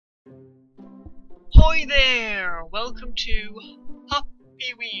Ahoy there! Welcome to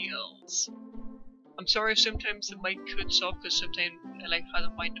Happy Wheels. I'm sorry if sometimes the mic cuts off because sometimes it has a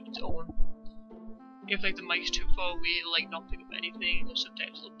mind of its own. If the mic's too far away, it'll not pick up anything, or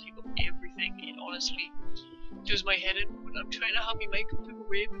sometimes it'll pick up everything. It honestly does my head in. But I'm trying to have my mic pick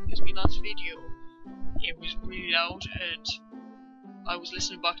away because my last video it was really loud and I was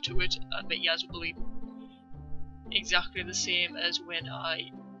listening back to it and my ears were bleeding. Exactly the same as when I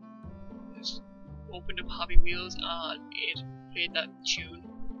opened up Happy Wheels and it played that tune.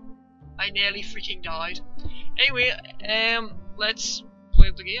 I nearly freaking died. Anyway, let's play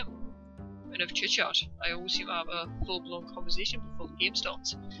the game. Enough chit chat. I always seem to have a full blown conversation before the game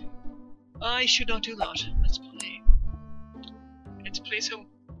starts. I should not do that. Let's play. Let's play some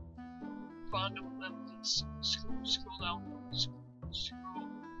random levels. Scroll down. Scroll.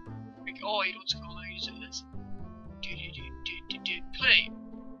 Oh, you don't scroll down, you just do this. Play.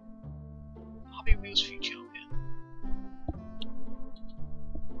 Happy Wheels feature.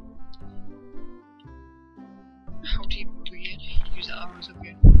 How do you move again? Use the arrows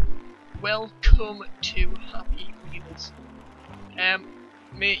again. Welcome to Happy Wheels.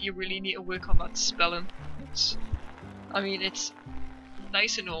 Mate, you really need to work on that spelling. I mean, it's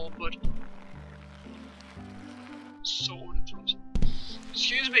nice and all, but so over the throat.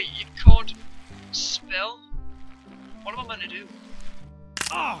 Excuse me, you can't spell? What am I meant to do?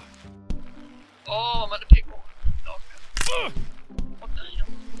 Ah! Oh, I'm meant to pick one. Okay. What the hell?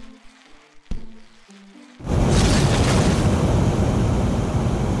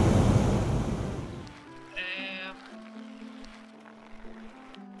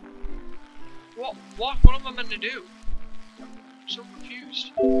 What am I meant to do? I'm so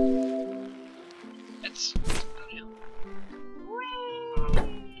confused. It's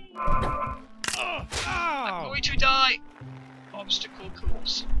I'm going to die! Obstacle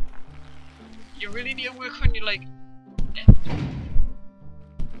course. You really need to work on your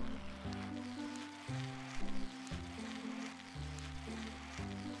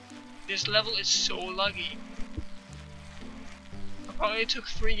This level is so laggy. Apparently it took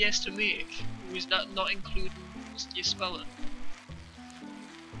 3 years to make. Was that not including your spelling?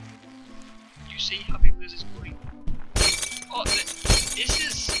 You see Happy Wheels is going. Oh, this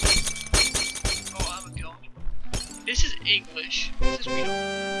is. Oh, I'm a god. This is English. This is real.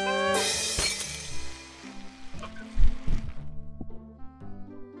 Okay.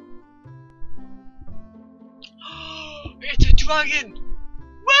 It's a dragon!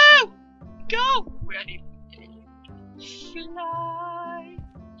 Woo! Go! Wait, I need. Fly!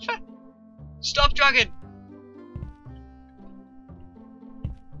 Stop, dragon!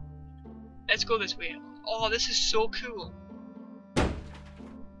 Let's go this way. Oh, this is so cool.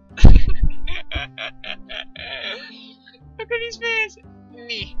 Look at his face!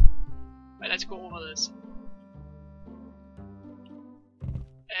 Me. Right, let's go over this.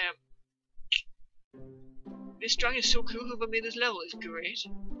 This dragon is so cool. Whoever made this level is great.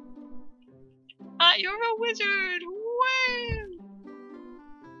 Ah, you're a wizard! Wow!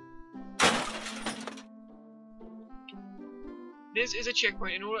 This is a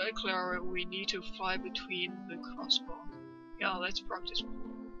checkpoint. In order to clear it, we need to fly between the crossbar. Yeah, let's practice.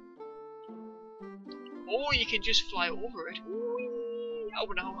 Or you can just fly over it. Whee! I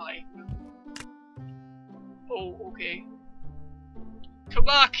wonder how high. Oh, okay. Come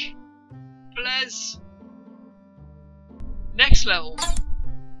back! Please! Next level!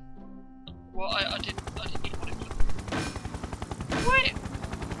 Well, I didn't want to. Wait!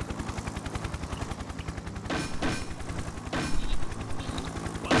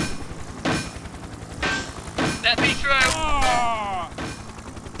 Let me through! Oh.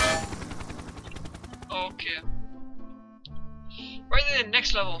 Okay. Right then,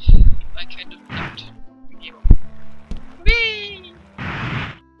 next level. I kind of knocked the game up. Whee!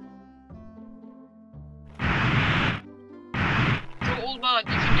 Go, old man,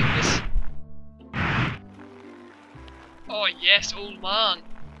 you can do this. Oh yes, old man.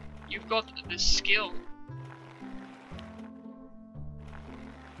 You've got the skill.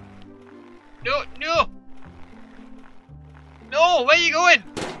 No, no! No, where are you going?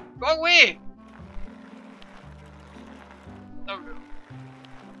 Wrong way! Oh no.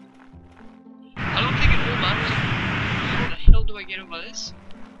 I don't think an old man was. How the hell do I get over this?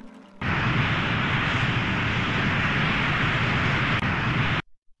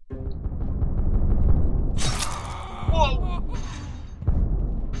 Whoa!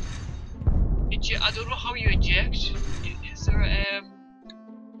 I don't know how you eject. Is there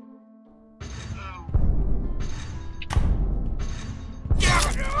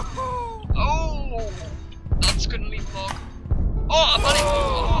Oh! That's gonna leave a mark. Oh, I'm on it!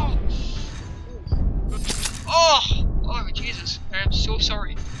 Oh.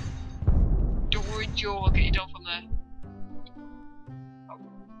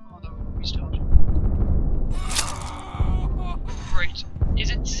 Is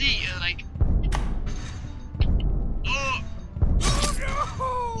it Z? Like. Oh,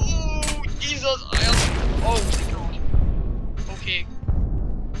 Jesus! Oh my god. Okay.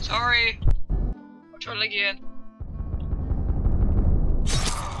 Sorry. I'll try it again.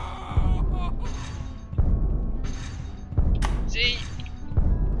 Z.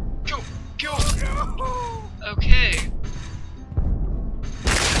 Go! Go! Okay.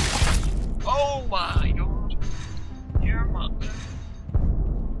 Oh my god. You're my.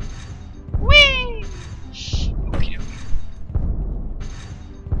 Whee! Okay.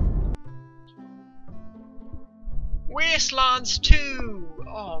 Wastelands 2!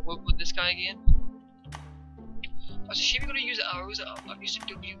 Oh, we'll put this guy again. I was assuming we're gonna use arrows. I'm used to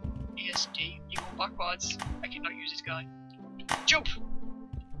WASD. You go backwards. I cannot use this guy. Jump!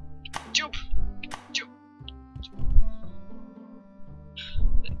 Jump! Jump!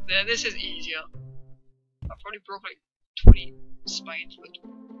 There, this is easier. I probably broke like 20 spines, but.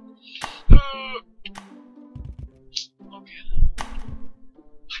 Okay.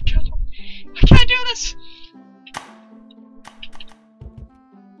 I can't do this!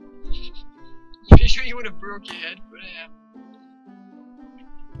 Pretty sure you would have broke your head, but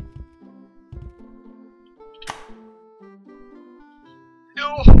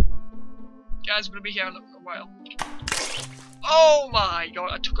no! Guys, I'm gonna be here a while. Oh my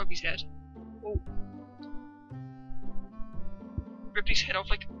god, I took off his head. Oh. Ripped his head off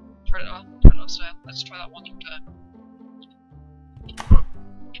like Predator style. Let's try that one more time.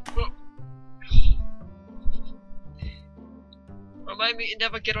 Remind me to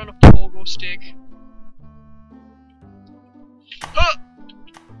never get on a pogo stick.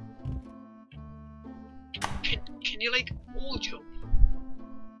 Can you like wall jump?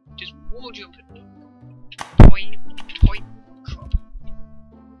 Just wall jump it. Point, point, crap.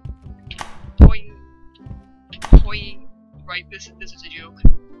 Point, point. Right, this is a joke.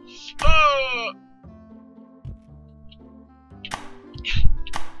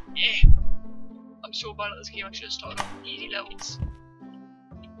 Yeah. I'm so bad at this game. I should have started off with easy levels.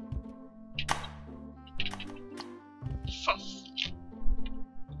 Fuff.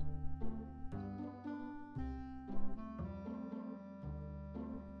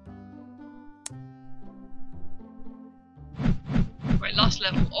 Right, last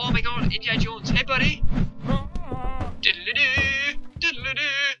level. Oh my god, Indiana Jones. Hey buddy! Diddle-doo,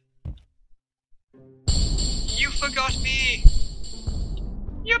 diddle-doo. You forgot me!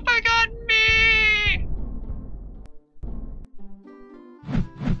 You forgot me!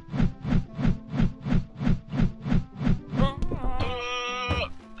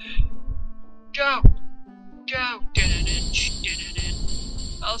 Go! Go!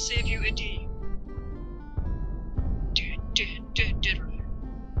 I'll save you indeed.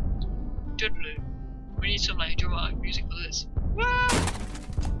 We need some like dramatic music for this.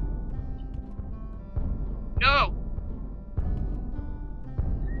 No! No!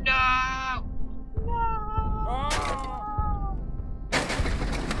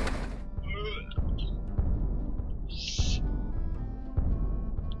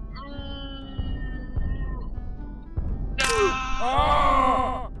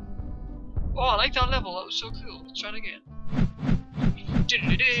 Oh, I like that level. That was so cool. Let's try it again.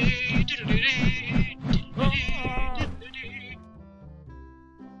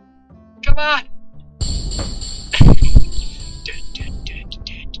 Come on!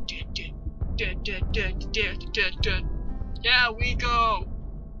 There we go!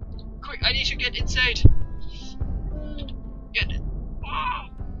 Quick, I need to get inside. Get it. Oh,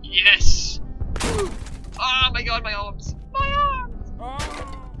 yes! Oh my god, my arms! My arms!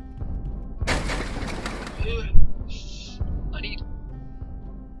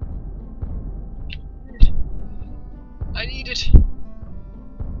 I need it.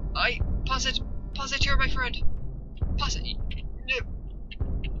 Pass it. Pass it, you're my friend. Pass it. No.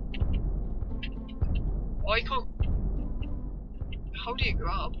 Oh, I can't. How do you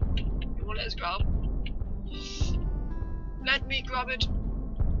grab? You won't let us grab? Let me grab it.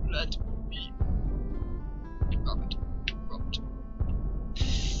 Let me grab it. Grab it.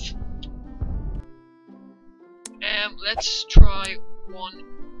 Let's try one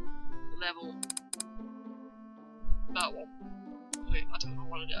level. That one. Wait, I don't know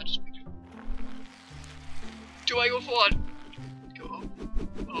what I did. I just picked it up. Do I go forward? Go up.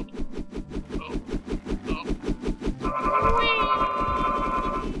 Up. Up. Up.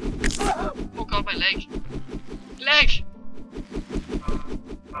 Oh god, my leg. Leg!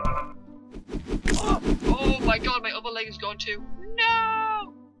 Oh my god, my other leg is gone too.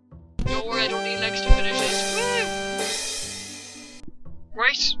 No! Don't worry, I don't need legs to finish this. Woo!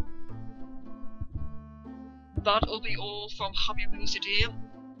 Right. that'll be all from Happy Wheels today.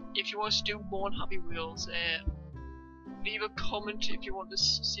 If you want us to do more on Happy Wheels, leave a comment if you want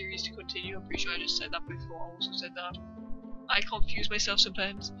this series to continue. I'm pretty sure I just said that before. I also said that. I confuse myself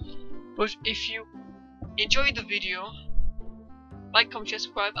sometimes. But if you enjoyed the video, like, comment, share,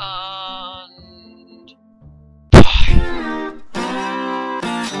 subscribe, and bye.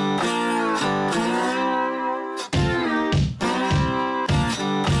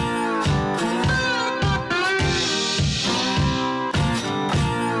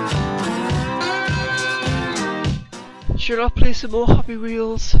 Should I play some more Happy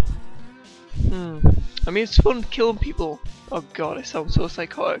Wheels? I mean, it's fun killing people. Oh god, I sound so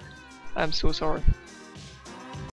psychotic. I'm so sorry.